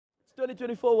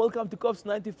2024, welcome to COPPS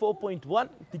 94.1.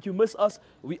 Did you miss us?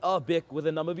 We are back with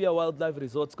the Namibia Wildlife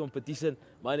Resorts competition.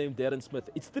 My name is Darren Smith.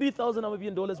 It's 3,000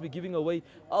 Namibian dollars we're giving away.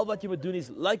 All what you must do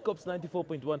is like COPPS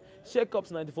 94.1, share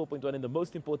COPPS 94.1, and the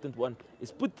most important one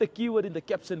is put the keyword in the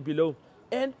caption below.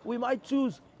 And we might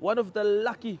choose one of the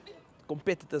lucky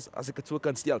competitors, as ek het so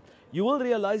kan stel. You will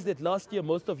realize that last year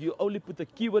most of you only put the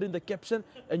keyword in the caption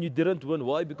and you didn't win.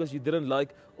 Why? Because you didn't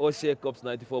like or share COPPS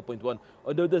 94.1.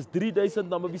 Although there's 3,000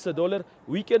 Namibische dollar,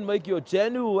 we can make your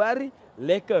January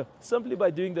lekker simply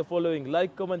by doing the following: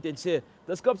 like, comment and share.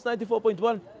 That's COPPS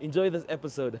 94.1. Enjoy this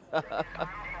episode.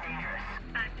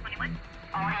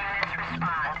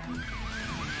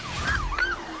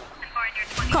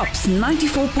 COPPS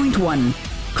 94.1.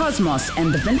 Cosmos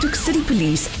and the Windhoek City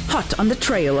Police hot on the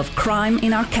trail of crime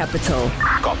in our capital.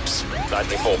 COPPS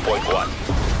 94.1.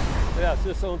 Ja,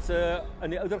 soos ons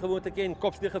in die ouer gewoonte ken,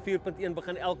 COPPS 94.1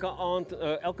 begin elke aand,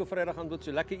 elke Vrydagaand word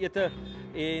so lekker ete.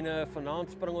 En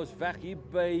vanaand spring ons weg hier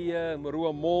by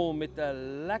Maroe Mall met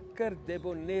 'n lekker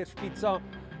Debonairs pizza.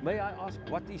 May I ask,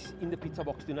 what is in the pizza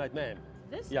box tonight, ma'am?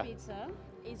 This pizza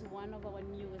is one of our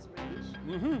newest range.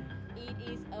 It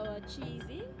is a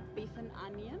cheesy beef and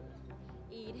onion.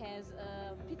 It has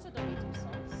a pizza tomato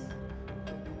sauce,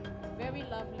 very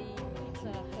lovely pizza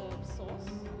herb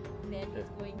sauce that is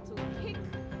going to kick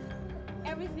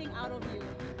everything out of you.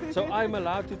 So I'm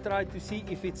allowed to try to see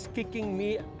if it's kicking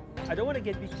me. I don't want to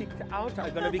get me kicked out.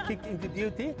 I'm going to be kicked into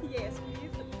duty. Yes,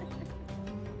 please.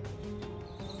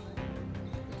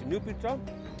 It's a new pizza.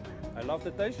 I love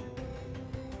the taste.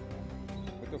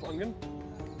 Bit of onion.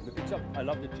 The pizza, I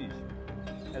love the cheese.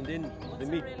 And then the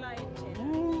meat. Mozzarella and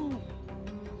cheddar.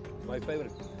 My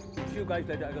favorite. See you guys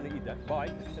later. I'm going to eat that.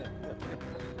 Bye.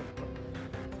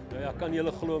 Nou ja, kan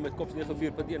julle glo met COPPS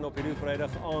 94.1 op hierdie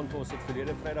Vrydag-aand. Ons het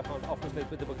verlede Vrydag-aand afgesluit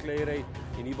met 'n bekleierery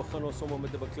en hier begin ons sommer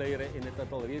met 'n bekleierery en dit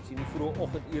het al reeds in die vroeë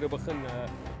oggendure begin.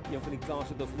 Een van die klaas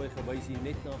het vir my gewys hier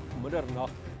net na middernag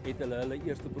het hulle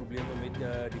eerste probleme met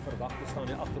die verdagte staan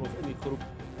hier agter ons in die groep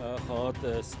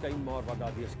gehad. Skynbaar wat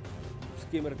daar deur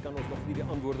skemer kan ons nog nie die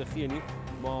antwoorde gee nie,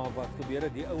 maar wat gebeur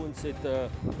het, die ouens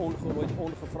het ongenooid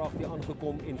ongevraagd hier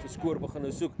aangekom en verskoor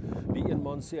begin soek. Die een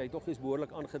man sê hy tog is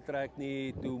behoorlik aangetrek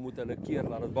nie, toe moet hulle keer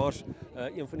laat dit bars.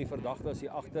 Een van die verdagtes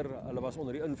hier agter, hulle was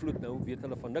onder die invloed, nou weet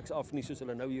hulle van niks af nie, soos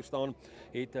hulle nou hier staan,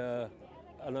 het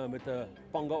hulle met 'n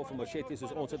panga of 'n machete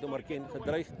soos ons dit maar ken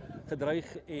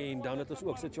gedreig en dan het ons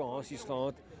ook situasies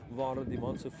gehad waar die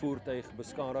man se voertuig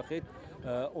beskadig het.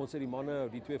 Ons het die manne,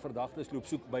 die twee verdagtes loop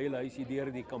soek by hulle huis hier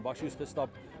deur die kambasjoes gestap.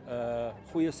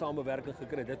 Goeie samewerking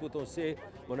gekry. Dit moet ons sê,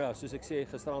 maar nou soos ek sê,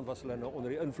 gisterand was hulle nou onder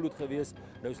die invloed gewees.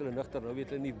 Nou is hulle nigter, nou weet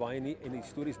hulle nie baie nie en die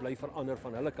stories bly verander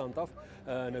van hulle kant af.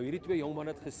 Nou hierdie twee jong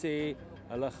manne het gesê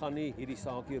hulle gaan nie hierdie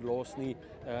saak hier los nie.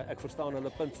 Ek verstaan hulle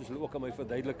punt soos hulle ook aan my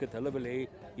verduidelik het. Hulle wil hê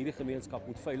hierdie gemeenskap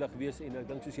moet veilig wees en ek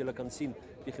dink soos julle kan sien,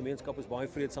 die gemeenskap is baie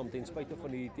vreedsaam ten spyte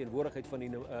van die teenwoordigheid van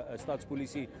die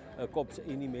staatspolisie, COPPS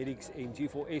en die medics en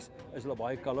G4S is hulle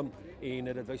baie kalm en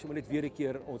dit wys hom net weer 'n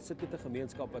keer ons sit met 'n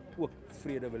gemeenskap wat ook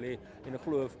vrede wil hê en ek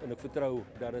glo en ek vertrou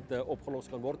dat dit opgelos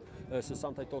kan word.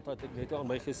 Sesantheid totdat ek net aan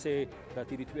my gesê dat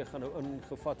hierdie twee gaan nou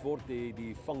ingevat word,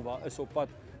 die vangwa is op pad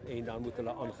en dan moet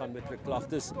hulle aangaan met hulle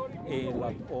klagtes en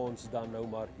laat ons dan nou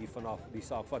maar hier vanaf die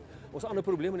saak vat. Ons ander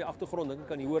probleem in die agtergrond, dink ek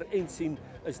kan jy hoor en sien,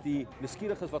 is die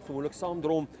nuuskieriges wat gewoonlik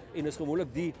saamdrom en is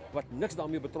gewoonlik die wat niks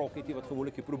daarmee betrokke het nie, wat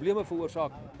gewoonlik die probleme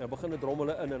veroorsaak. Dan begin hulle drom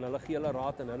hulle in en hulle gee hulle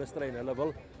raad en hulle stry en hulle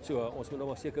wil. So ons moet nou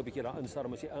maar seker 'n bietjie daar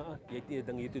instarm as jy jy het nie 'n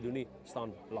ding hier te doen nie,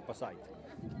 staan lap aside.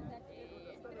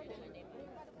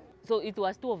 So it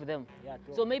was two of them? Yeah,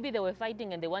 two. So maybe they were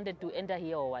fighting and they wanted to enter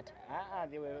here or what?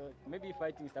 They were maybe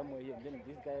fighting somewhere here. Then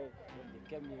this guy, when they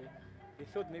came here, they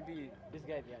thought maybe this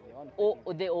guy, they are the one fighting.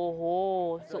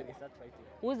 So they start fighting.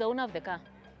 who's the owner of the car?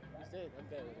 He said that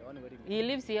guy was the one wearing. He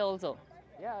lives here also?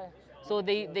 Yeah. So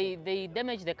they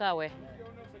damaged the car where?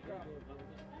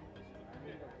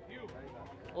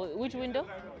 Oh, which window?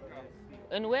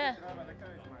 And where?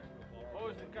 Oh,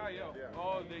 it's the car, yeah.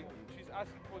 Oh, she's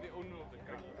asking for the owner of the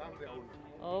car. I'm the owner.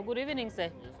 Oh, good evening, sir.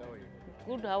 Yes, how are you?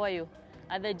 Good, how are you?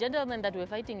 Are the gentlemen that were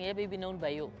fighting here maybe known by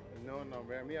you? No,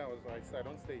 me, I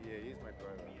don't stay here. He's my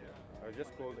driver. I was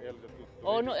just called elder to.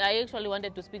 Oh, no, I actually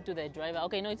wanted to speak to the driver.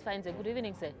 Okay, no, it's fine, sir. Good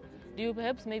evening, sir. Do you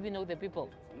perhaps maybe know the people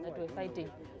that were fighting?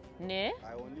 Ne?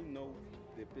 I only know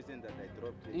the person that I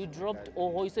dropped. You dropped,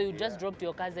 so you just dropped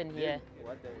your cousin here?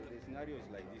 What the scenario is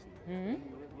like this.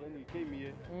 When we came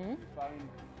here, we found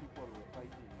people were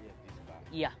fighting here, this car.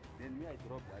 Yeah. Then me, I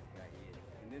dropped that guy here.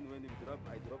 And then when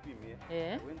I dropped him here,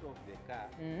 Yeah. I went off the car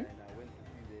and I went to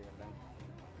see the lamp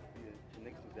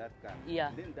next to that car. Yeah.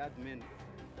 And then that man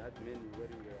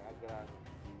wearing the Agra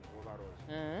overalls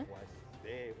was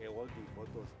there holding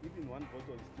bottles. Even one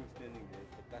bottle is still standing there,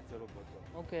 a casserole bottle.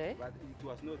 Okay. But it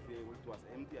was not there, it was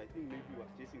empty. I think maybe he was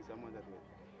chasing someone that was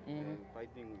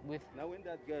fighting with. Now when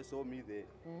that guy saw me there,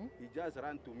 he just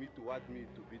ran to me to want me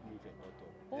to beat me with a bottle.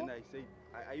 Then I said,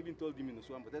 I even told him in the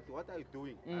swamp, that what are you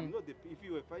doing? I'm not the, if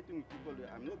you were fighting with people,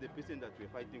 I'm not the person that you're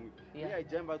fighting with. Yeah. I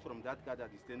jump out from that car that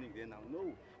is standing there now.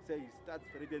 No, so he starts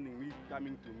threatening me,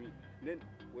 coming to me. Then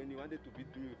when he wanted to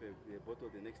beat me with a bottle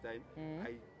the next time,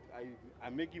 I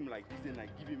make him like this and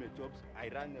I give him a chops. I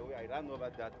ran away, I ran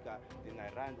over that car, then I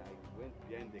went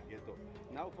behind the ghetto.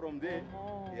 Now from there,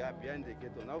 yeah, behind the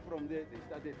ghetto. Now from there, they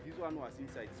started, this one was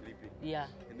inside sleeping.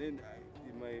 Yeah. And then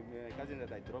my cousin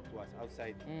that I dropped was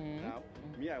outside. Now,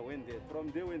 me, I went there.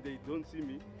 From there, when they don't see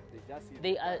me, they just see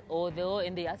they are,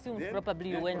 and they assume probably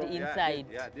you went inside.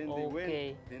 Yeah, then they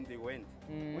went. Then they went.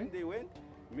 When they went,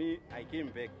 me, I came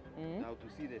back now to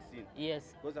see the scene.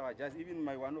 Yes. Because I was just, even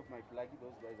one of my flag,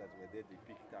 those guys that were there, they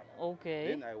picked up. Okay.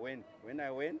 Then I went. When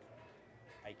I went,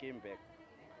 I came back.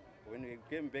 When we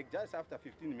came back, just after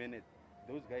 15 minutes,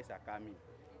 those guys are coming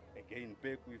again,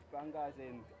 back with pangas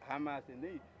and hammers,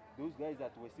 and those guys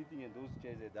that were sitting in those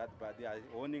chairs at that bar, they are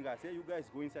warning us, hey, you guys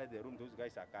go inside the room, those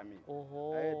guys are coming.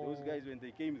 Those guys, when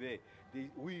they came there,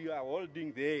 we are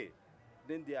holding there.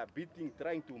 Then they are beating,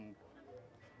 trying to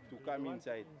come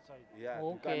inside. Yeah,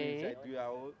 to come inside.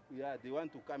 They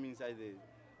want to come inside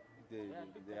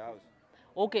the house.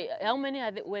 Okay, how many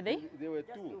were they? There were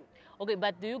 2. Okay,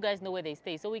 but do you guys know where they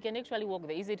stay? So we can actually walk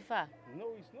there. Is it far?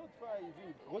 No, it's not far.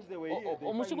 Because they were here.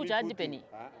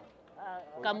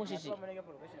 Kamushishi.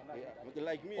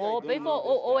 Like me,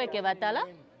 people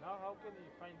Now how can you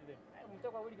find them?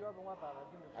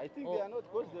 I think they are not,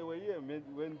 because they were here when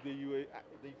they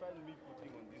find me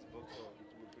putting on this box, so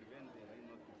it will prevent them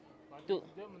not to.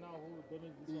 It's them now who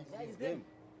donate this one. Yeah, it's them.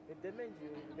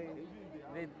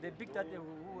 They picked up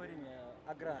who were in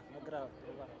Agra.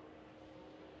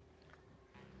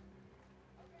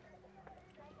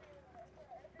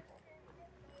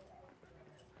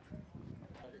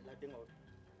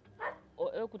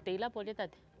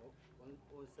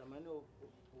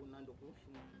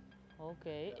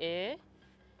 Okay.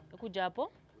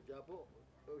 Kujapo?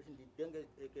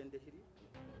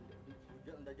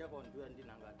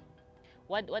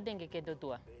 What denge keto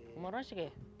tua?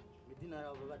 Moroshke?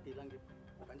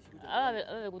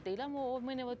 Kutela mo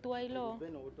mene watua ilo.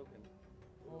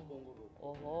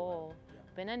 Oho.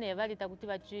 Pena neva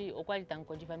litakutiva chi okwali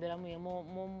tankonji fambela mu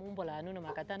mumbola anu no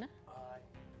makatana?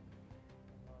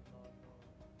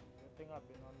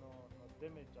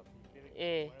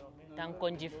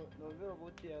 Tankonji.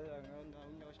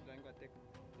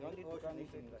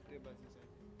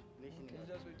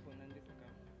 Just wait for Nandi to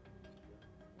come.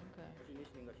 Okay.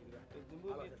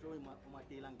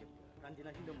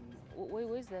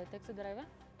 Where is the taxi driver?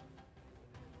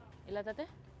 Ilatate?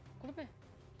 Kupe?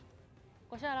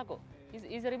 Kosharako?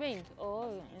 Is remained?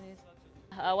 Oh.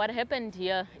 What happened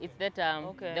here is that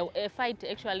a fight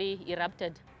actually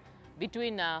erupted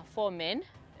between 4 men,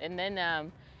 and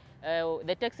then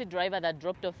the taxi driver that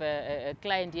dropped off a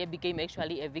client here became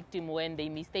actually a victim when they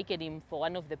mistaken him for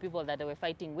one of the people that they were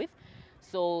fighting with.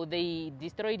 So they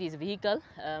destroyed his vehicle.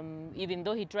 Even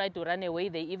though he tried to run away,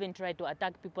 they even tried to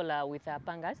attack people with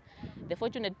pangas. The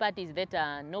fortunate part is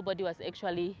that nobody was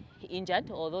actually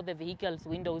injured, although the vehicle's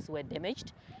windows were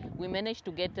damaged. We managed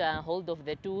to get hold of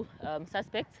the 2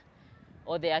 suspects,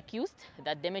 or the accused,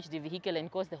 that damaged the vehicle and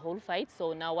caused the whole fight.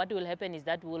 So now what will happen is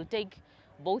that we will take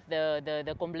both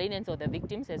the complainants or the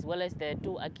victims as well as the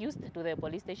 2 accused to the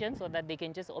police station, so that they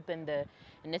can just open the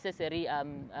necessary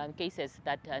cases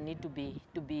that need to be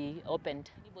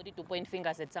opened. Anybody to point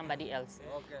fingers at somebody else.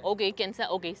 Okay, you can say,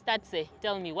 okay, start say,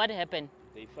 tell me what happened.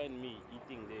 They find me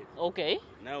eating there. Okay.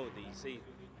 Now they say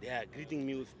they are greeting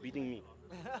me with beating me.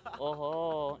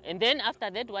 Oh, and then after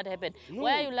that, what happened? No.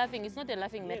 Why are you laughing? It's not a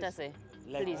laughing matter, say.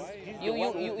 Like, please,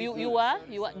 you are.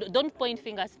 Don't point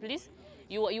fingers, please.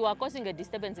 You are causing a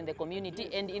disturbance in the community,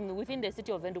 and within the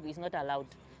city of Windhoek is not allowed.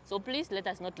 So please let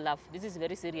us not laugh. This is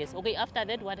very serious. Okay, after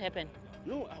that, what happened?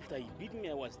 No, after he beat me,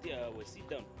 I was there. I was sit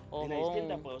down. Then I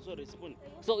stand up. I also respond.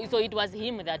 So it was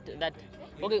him that.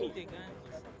 Okay.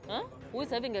 Huh? Who is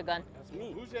having a gun? It's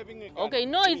me. Who's having a gun? Okay,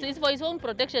 no, it's for his own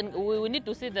protection. We need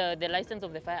to see the license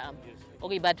of the firearm. Yes.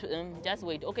 Okay, but just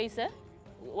wait. Okay, sir.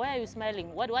 Why are you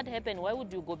smiling? What happened? Why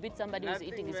would you go beat somebody who's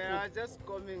eating his food? I was just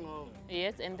coming home.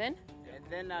 Yes, and then? And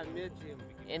then I met him.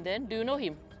 And then? Do you know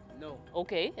him? No.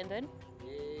 Okay, and then?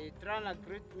 He tried to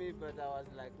greet me, but I was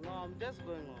like, no, I'm just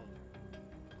going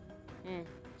home.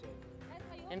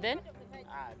 And then?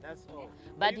 That's all.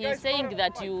 But he's saying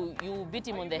that you beat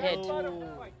him on the head. No,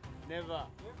 never.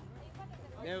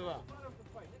 Never.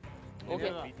 Okay.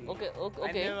 Never. Okay. Okay. I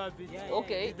Okay. never beat you.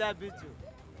 Okay. Did I beat you?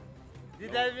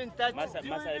 Did I even touch Must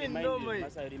you? I remind you?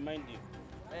 Must I remind you?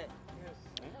 Eh,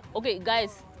 Okay,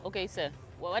 guys. Okay, sir.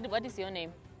 What is your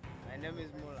name? my name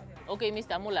is Mula. Okay,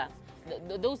 Mr. Mula.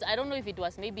 Those, I don't know if it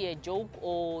was maybe a joke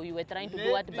or you were trying to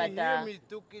do what, but him, he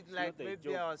took it like not a maybe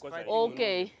joke, I was 'cause I fighting.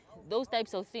 okay, those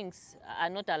types of things are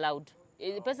not allowed.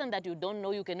 A person that you don't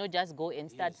know, you cannot just go and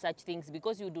start such things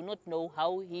because you do not know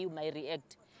how he might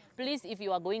react. Please, if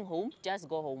you are going home, just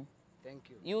go home.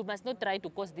 Thank you. You must not try to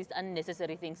cause these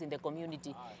unnecessary things in the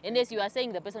community. Unless you are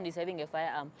saying the person is having a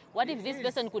firearm. What if this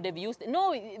person could have used...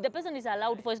 No, the person is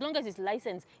allowed for as long as it's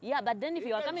licensed. Yeah, but then if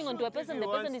you are coming onto a person, the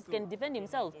person can defend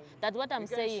himself. That's what I'm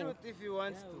saying. Shoot if he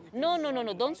wants to. No,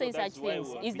 don't say such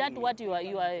things. Is that what you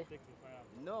are...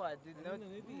 No, I did not.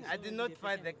 I did not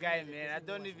fight the guy, man. I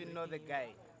don't even know the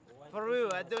guy. For real,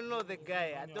 I don't know the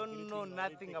guy. I don't know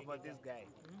nothing about this guy.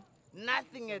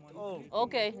 Nothing at all.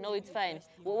 Okay, no, it's fine.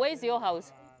 Where is your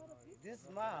house? This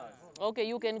is my house. Okay,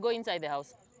 you can go inside the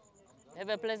house. Have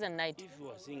a pleasant night. If you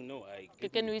are saying no, I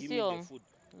Can we give see me your the food.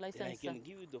 Then I license? can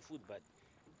give you the food, but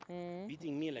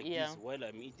beating me like this while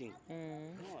I'm eating. No,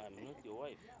 I'm not your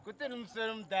wife.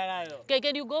 Okay,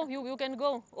 can you go? You can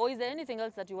go. Or is there anything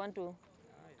else that you want to?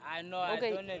 I know.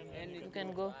 Okay, I don't have anything. you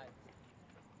can go.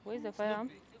 Where is the firearm?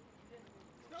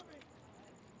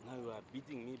 Now you are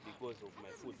beating me because of my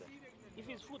food. If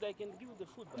it's food, I can give you the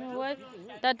food. But No, you're what? beating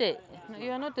me. Tate,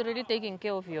 you are not really taking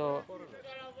care of your...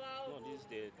 No, this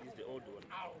is the old one,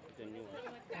 the new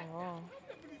one.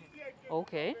 Oh.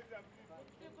 Okay.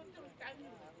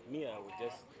 Me, I was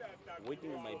just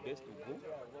waiting my best to go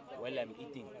while I'm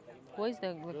eating. Where is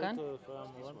the gun?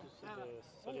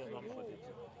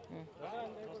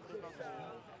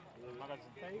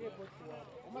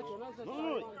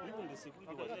 No, even the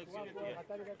security was excellent here.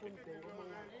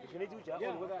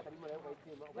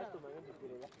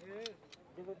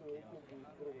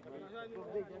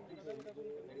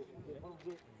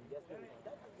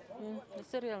 The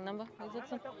serial number, is it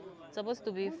supposed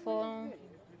to be 4?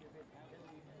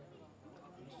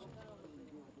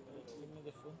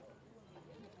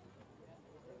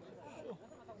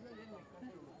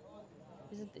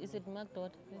 Is it marked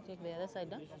what? Let's check the other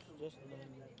side, huh? Just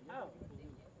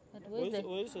But where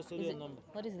is the serial number?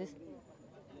 What is this?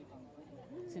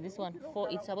 See this one?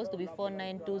 It's supposed to be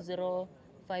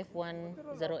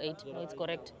 49205108. No, it's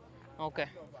correct. Okay.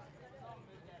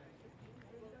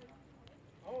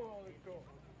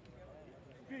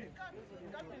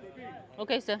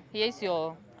 Okay, sir. Here is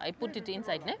your... I put it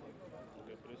inside, ne?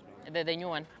 The new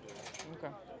one. Okay.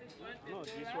 No,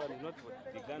 this one is not for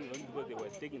the gun, not because they were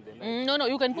taking the knife. No,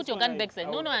 you can put This your one gun back, sir.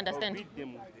 No, I understand. beat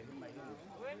them with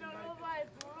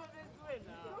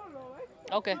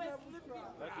Okay. That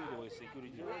they were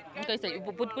security. Okay, sir. You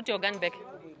put your gun back.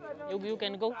 You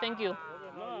can go. Thank you.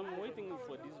 No, I'm waiting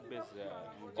for this best.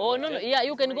 Oh, no. Yeah,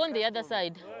 you can go on the other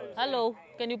side. Hello.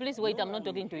 Can you please wait? I'm not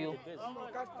talking to you.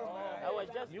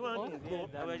 You want to go?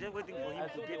 I was just waiting for him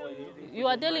to get You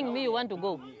are telling me you want to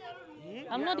go.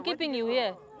 I'm not keeping you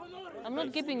here. I'm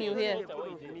not keeping you here.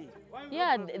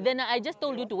 Yeah, then I just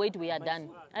told you to wait. We are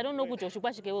done. I don't know what your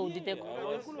shukwa shikewe uditeko.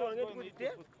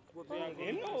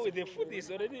 No, the food is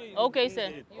already... Okay,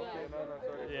 sir.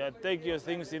 Yeah, take your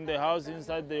things in the house,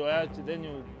 inside the yacht, then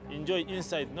you enjoy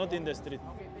inside, not in the street.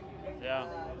 Yeah.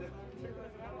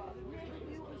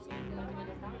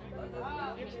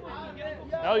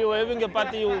 Now you were having a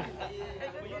party,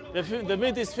 the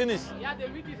meat is finished. Yeah, the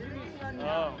meat is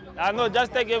finished. No,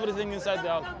 just take everything inside the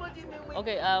house.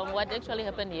 Okay, what actually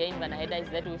happened here in Vrydagaand is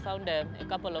that we found a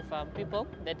couple of people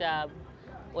that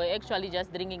were actually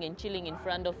just drinking and chilling in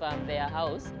front of their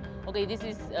house. Okay, this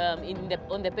is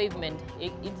on the pavement.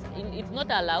 It's not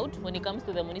allowed when it comes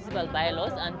to the municipal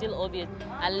bylaws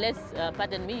unless,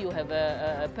 pardon me, you have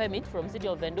a permit from City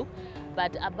of Windhoek.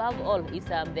 But above all, it's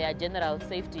their general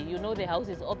safety. You know, the house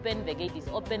is open, the gate is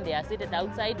open, they are seated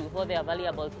outside with all their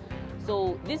valuables.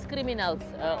 So these criminals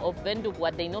of Windhoek,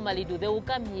 what they normally do, they will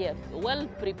come here well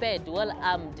prepared, well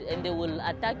armed, and they will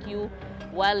attack you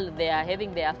while they are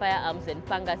having their firearms and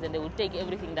pangas, and they will take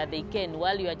everything that they can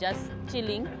while you are just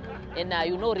chilling and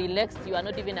relaxed. You are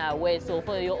not even aware. So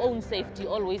for your own safety,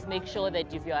 always make sure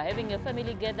that if you are having a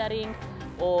family gathering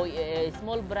or a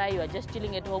small braai, you are just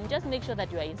chilling at home, just make sure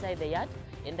that you are inside the yard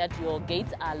and that your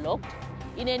gates are locked.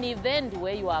 In an event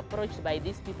where you are approached by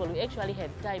these people, you actually have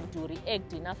time to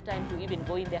react, enough time to even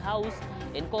go in the house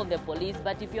and call the police.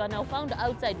 But if you are now found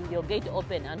outside with your gate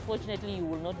open, unfortunately, you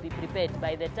will not be prepared.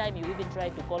 By the time you even try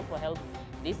to call for help,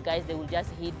 these guys, they will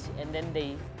just hit and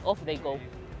then off they go.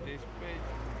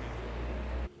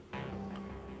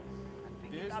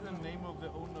 There's the name of the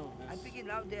owner of this. I'm picking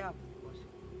out there.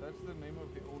 That's the name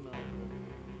of the owner.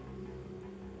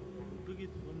 Took it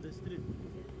from the street.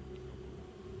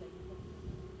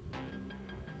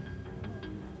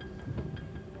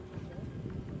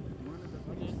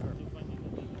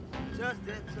 Just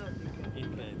that, sir. In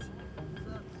bed.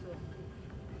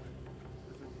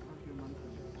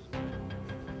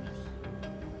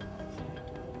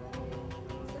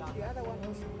 The other one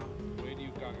also. Where do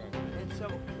you go? It's the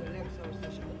left side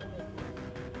station.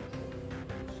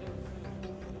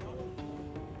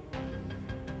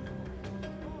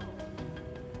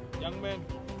 Young man,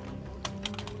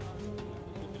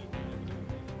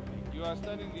 you are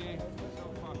standing there so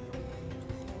far.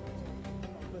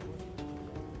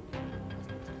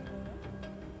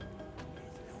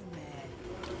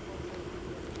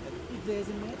 There's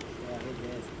a net? Yeah,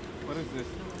 there's. What is this?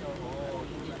 Oh,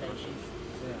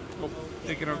 Oh,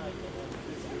 take it out.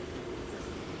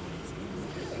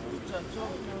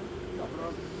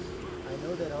 I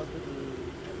know that how to do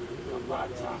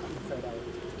inside out.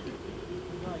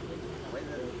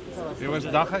 There was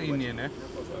dagga in here, eh?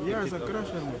 Yeah, it's a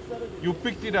crusher. You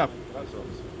picked it up.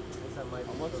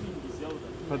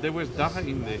 But there was dagga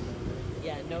in there.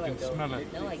 Yeah, no, You I can don't. smell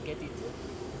it. Now I get it.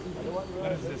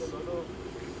 What is this?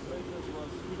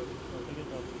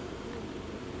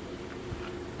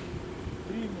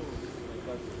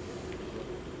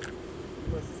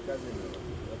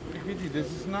 This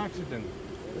is een accident.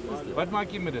 Wat maak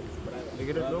je met dit?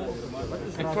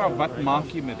 Ik vraag, wat maak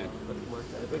je met dit?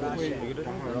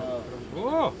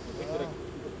 Oh!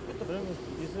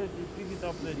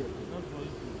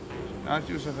 Laat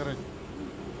je sigaret.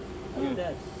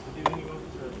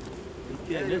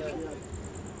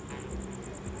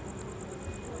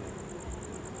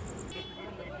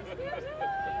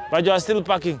 But you are still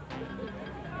packing.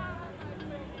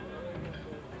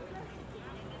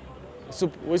 So,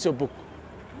 where's your book?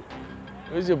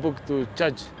 Where's your book to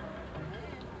charge?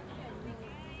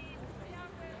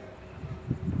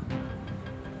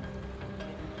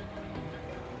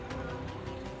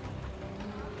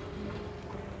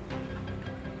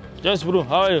 Just bro,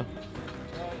 how are you?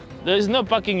 There is no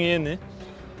parking in. Eh?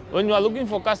 When you are looking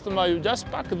for customer, you just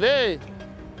park there.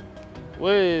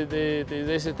 Where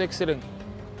there's a taxi rank.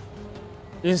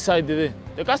 Inside there.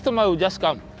 The customer will just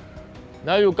come.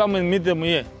 Now you come and meet them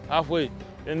here, halfway.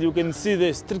 And you can see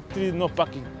there's strictly no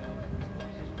parking.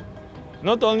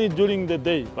 Not only during the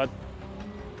day, but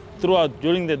throughout,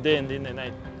 during the day and in the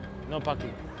night. No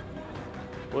parking.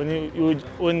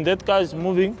 When that car is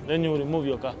moving, then you remove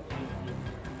your car.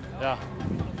 Yeah.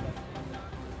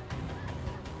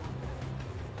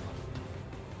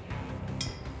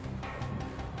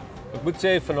 Ek moet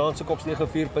sê vanaand se COPPS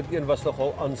 94.1 was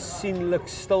nogal aansienlik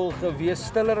stil geweest,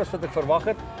 stiller as wat ek verwag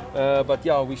het. But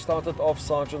yeah, we started off,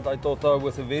 Sergeant, I thought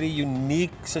with a very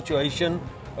unique situation.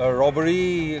 A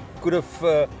robbery could have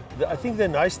I think the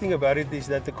nice thing about it is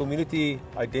that the community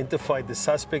identified the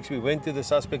suspects. We went to the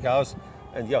suspect house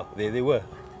and yeah, there they were.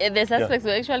 The suspects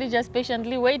were actually just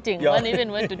patiently waiting. Yeah. One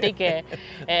even went to take a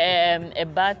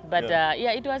bath. But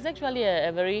yeah, it was actually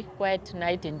a very quiet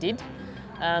night indeed.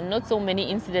 Not so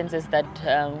many incidences that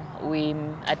we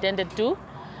attended to.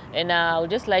 And I would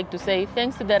just like to say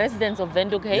thanks to the residents of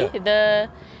Windhoek. Hey,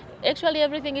 actually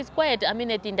everything is quiet. I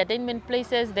mean, at entertainment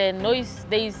places, the noise,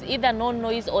 there is either no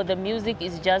noise or the music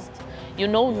is just, you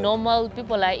know, normal.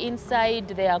 People are inside,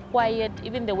 they are quiet.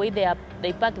 Even the way they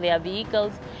park their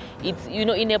vehicles, it's, you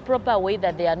know, in a proper way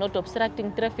that they are not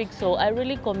obstructing traffic. So I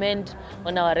really commend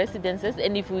on our residences,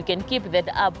 and if we can keep that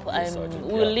up,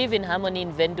 we will live in harmony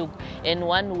in Windhoek, and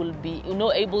one will be, you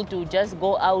know, able to just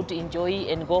go out, enjoy,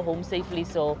 and go home safely.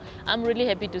 So I'm really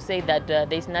happy to say that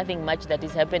there's nothing much that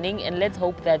is happening, and let's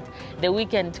hope that the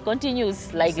weekend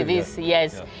continues like this.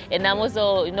 Yes, and I'm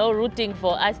also, you know, rooting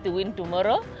for us to win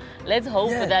tomorrow. Let's hope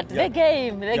that the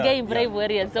game, Brave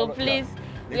Warriors. So please.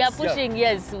 We are pushing,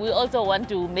 yes. We also want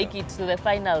to make it to the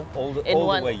final. All the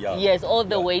way, Yes, all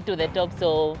the way to the top.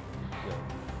 So,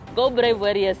 go Brave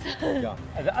Warriors. Yeah.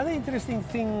 And the other interesting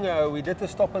thing, we did a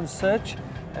stop and search,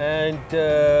 and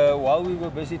while we were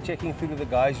busy checking through the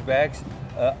guys' bags,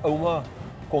 Oma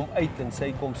kom uit en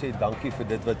sy kom sê dankie vir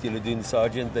dit wat julle doen,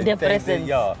 Sergeant. The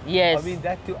presence. Yes. I mean,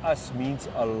 that to us means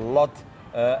a lot.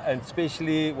 And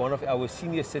especially one of our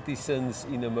senior citizens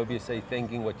in Namibia say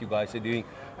thanking what you guys are doing,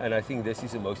 and I think this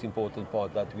is the most important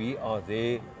part, that we are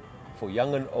there for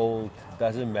young and old,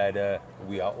 doesn't matter,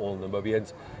 we are all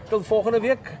Namibians. Tot volgende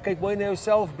week, kyk mooi na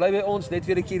jouself, bly by ons, net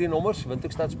weer 'n keer die nommers,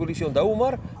 Windhoek Stadspolisie, onthou hom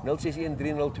maar, 061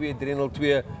 302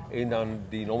 302, en dan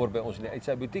die nommer by ons in die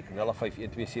uitsaai butiek,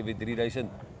 0851273000,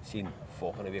 sien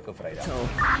volgende week op Vrydag.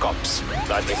 COPPS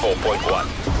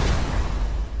 94.1